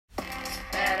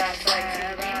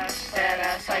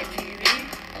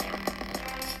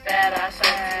Badass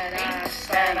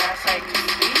ITV. Badass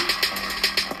ITV.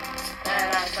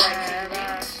 Badass ITV.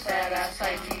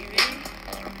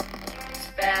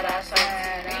 Badass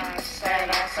ITV.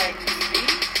 Badass ITV.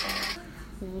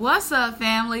 What's up,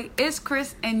 family? It's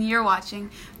Chris, and you're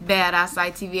watching Badass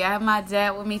ITV. I have my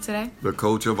dad with me today, the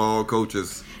coach of all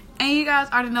coaches. And you guys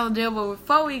already know the deal, but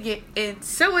before we get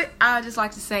into it, I'd just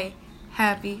like to say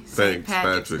Happy St.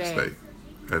 Patrick's Day.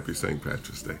 Happy St.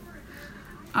 Patrick's Day.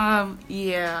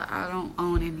 Yeah, I don't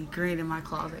own any green in my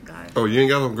closet, guys. Oh, you ain't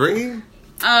got no green?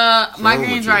 My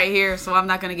green's right here, so I'm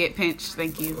not gonna get pinched.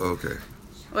 Thank you. Okay.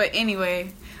 But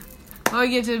anyway, before we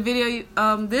get to the video,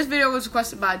 this video was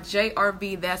requested by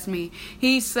JRB. That's me.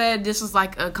 He said this was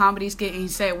like a comedy skit, and he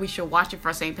said we should watch it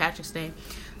for St. Patrick's Day.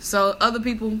 So other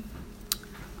people,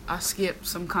 I skipped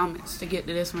some comments to get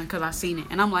to this one because I seen it,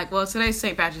 and I'm like, well, today's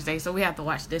St. Patrick's Day, so we have to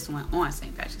watch this one on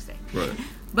St. Patrick's Day. Right.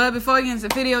 But before we get into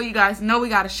the video, you guys know we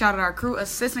got to shout out our crew.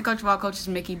 Assistant coach of all coaches,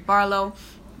 Mickey Barlow.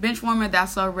 Bench warmer,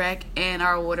 that's our rec. And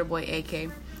our water boy, AK.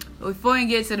 But before we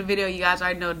get to the video, you guys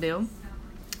already know the deal.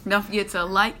 Don't forget to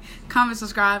like, comment,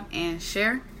 subscribe, and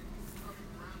share.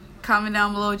 Comment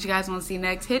down below what you guys want to see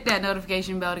next. Hit that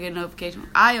notification bell to get a notification when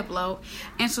I upload.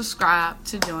 And subscribe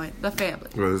to join the family.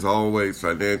 Well, as always,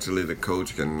 financially, the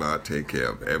coach cannot take care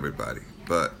of everybody.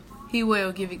 But he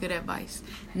will give you good advice.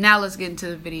 Now let's get into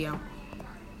the video.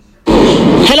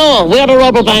 Hello, we're the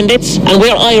Rubberbandits, and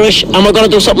we're Irish, and we're going to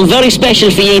do something very special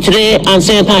for you today on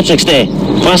St. Patrick's Day.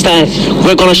 What's that?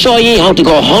 We're going to show you how to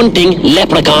go hunting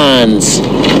leprechauns.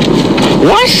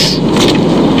 What?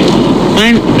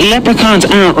 Man, leprechauns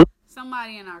aren't...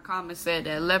 Somebody in our comments said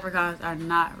that leprechauns are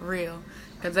not real,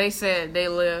 because they said they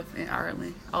live in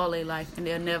Ireland all their life, and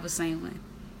they'll never seen one.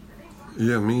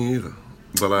 yeah, me either.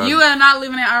 But You are not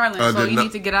living in Ireland, so you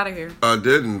need to get out of here. I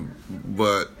didn't,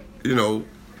 but, you know...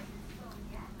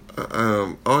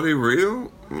 are they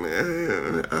real?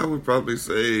 Man, I would probably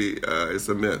say it's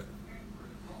a myth.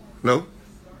 No?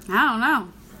 I don't know.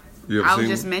 You ever I seen would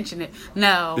just mention it.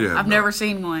 No, Yeah, I've never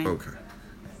seen one. Okay.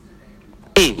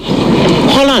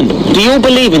 Hold on, do you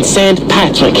believe in St.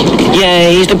 Patrick? Yeah,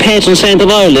 he's the patron saint of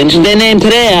Ireland. They named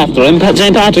today after him,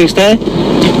 St. Patrick's Day.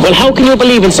 Well, how can you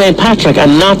believe in St. Patrick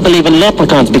and not believe in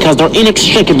leprechauns? Because they're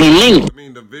inextricably linked. I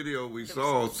mean, the video we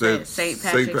saw said St.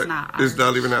 Patrick's not It's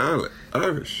not even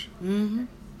Irish. Mm-hmm.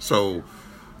 So,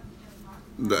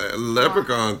 the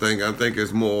leprechaun thing, I think,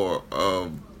 is more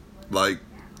of, like,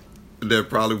 there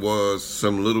probably was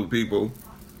some little people.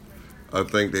 I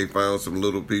think they found some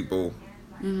little people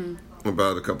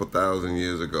about a couple thousand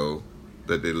years ago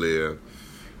that they lived.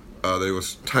 They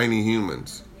was tiny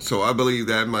humans. So I believe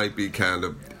that might be kind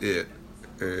of it.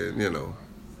 And, you know.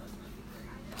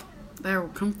 They're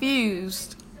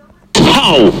confused.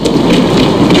 How?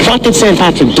 What did St.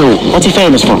 Patrick do? What's he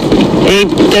famous for? He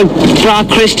brought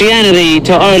Christianity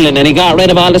to Ireland and he got rid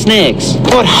of all the snakes.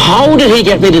 But how did he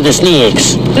get rid of the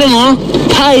snakes? I don't know.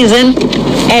 Poison,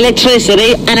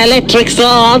 electricity, and electric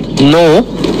sword. No,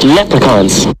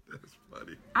 leprechauns. That's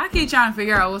funny. I keep trying to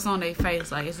figure out what's on their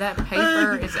face. Like, is that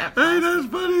paper? Is that Hey, that's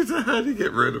funny. So how did he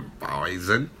get rid of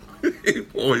poison? He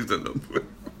poisoned them with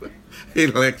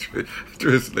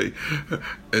electricity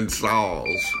and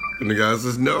saws. And the guy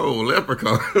says, no,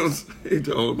 leprechauns. He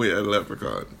told me I had a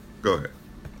leprechaun. Go ahead.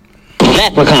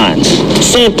 Leprechauns.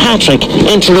 St. Patrick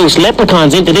introduced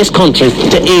leprechauns into this country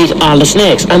to eat all the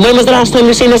snakes. And when was the last time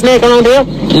you seen a snake around here?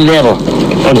 Never.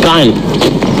 They're gone.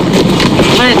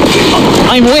 Man,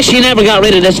 I wish you never got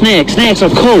rid of the snakes. Snakes are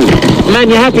cool. Man,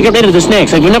 you have to get rid of the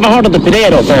snakes. Like, you've never heard of the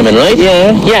potato famine, right?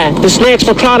 Yeah. Yeah, the snakes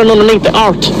were crawling underneath the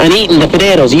earth and eating the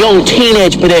potatoes. Young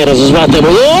teenage potatoes is what they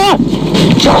were. Oh!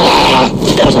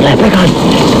 There's a leprechaun.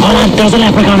 Hold on, there's a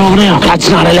leprechaun over there. That's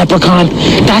not a leprechaun.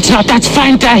 That's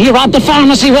Fanta. He robbed the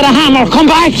pharmacy with a hammer. Come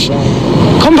back.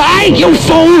 Come back, you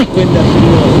fool.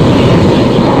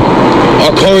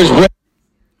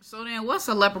 So then, what's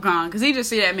a leprechaun? Because he just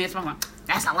see that man smoking.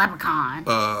 That's a leprechaun.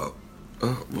 Well,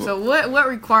 So what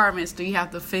requirements do you have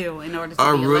to fill in order to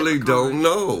I be a really leprechaun? don't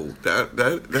know.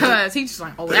 Because he's just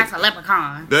like, oh, that's a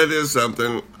leprechaun. That is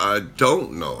something I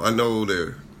don't know. I know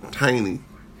they're tiny,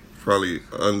 probably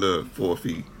under 4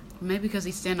 feet. Maybe because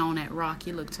he's standing on that rock,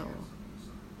 he look tall.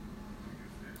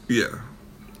 Yeah.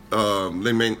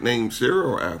 They named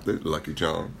cereal after it, Lucky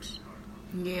Charms.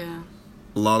 Yeah.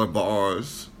 A lot of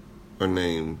bars are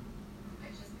named,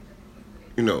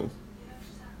 you know,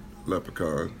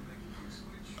 Leprechaun.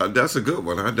 That's a good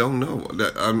one. I don't know.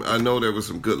 I know there were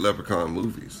some good Leprechaun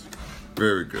movies.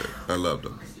 Very good. I loved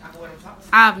them.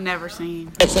 I've never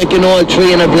seen. It's like an old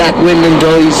tree and a black wind and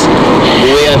dies.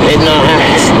 We have hidden our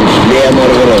hats.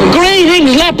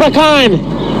 Greetings, leprechaun!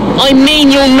 I mean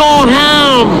you no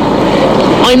harm.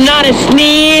 I'm not a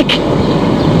snake.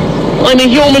 I'm a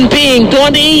human being.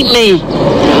 Don't eat me.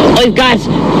 I've got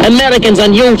Americans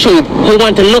on YouTube who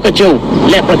want to look at you,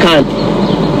 Leprechaun.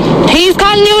 He's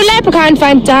calling you a leprechaun,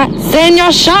 Fanta. Send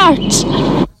your shot.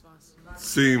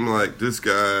 Seem like this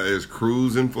guy is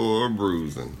cruising for a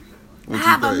bruising. I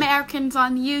have Americans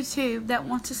on YouTube that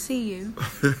want to see you.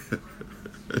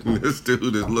 And this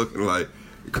dude is looking like,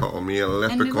 you call me a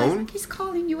leprechaun? He's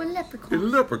calling you a A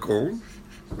leprechaun. leprechaun?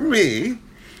 Me?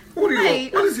 What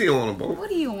is he on about? What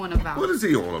are you on about? What is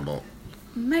he on about?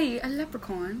 Me, a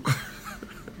leprechaun.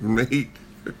 Nate.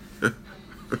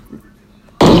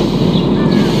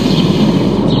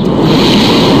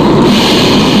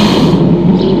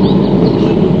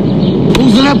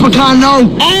 Who's the leprechaun now?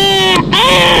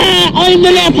 I'm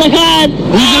the leprechaun.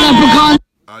 Who's the leprechaun?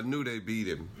 I knew they beat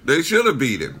him. They should have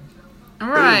beat him.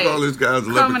 Right. All these guys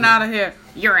Coming out of here.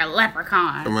 You're a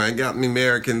leprechaun. I got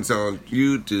Americans on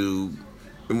YouTube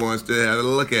who wants to have a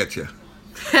look at you.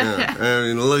 Yeah, I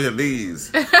mean, look at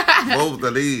these. Both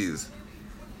of these.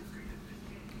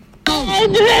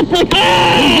 I'm the leprechaun.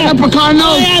 Who's the leprechaun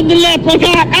now? I am the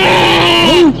leprechaun.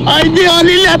 I'm the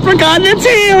only leprechaun that's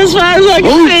here as far as I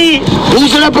can see.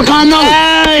 Who's the leprechaun now?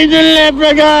 I'm the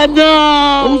leprechaun.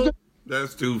 No.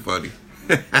 That's too funny.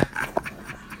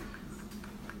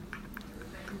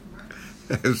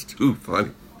 That's too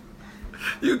funny.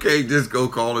 You can't just go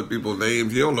calling people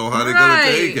names. You don't know how they're going to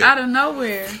take it. Out of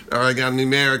nowhere. All right, got any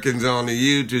Americans on the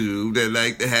YouTube that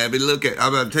like to have a look at.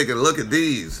 I'm about to take a look at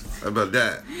these. How about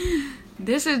that?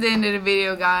 This is the end of the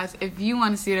video, guys. If you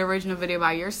want to see the original video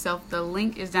by yourself, the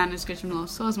link is down in the description below.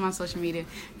 So is my social media.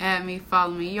 Add me,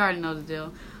 follow me. You already know the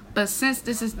deal. But since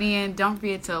this is the end, don't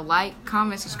forget to like,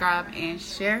 comment, subscribe, and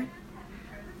share.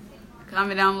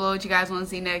 Comment down below what you guys want to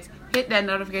see next. Hit that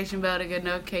notification bell to get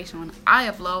notification when I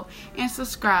upload. And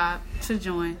subscribe to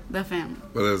join the family.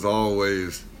 But as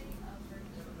always,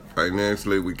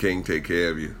 financially, we can't take care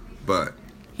of you. But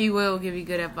he will give you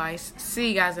good advice. See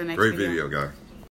you guys in the next great video. video, guys.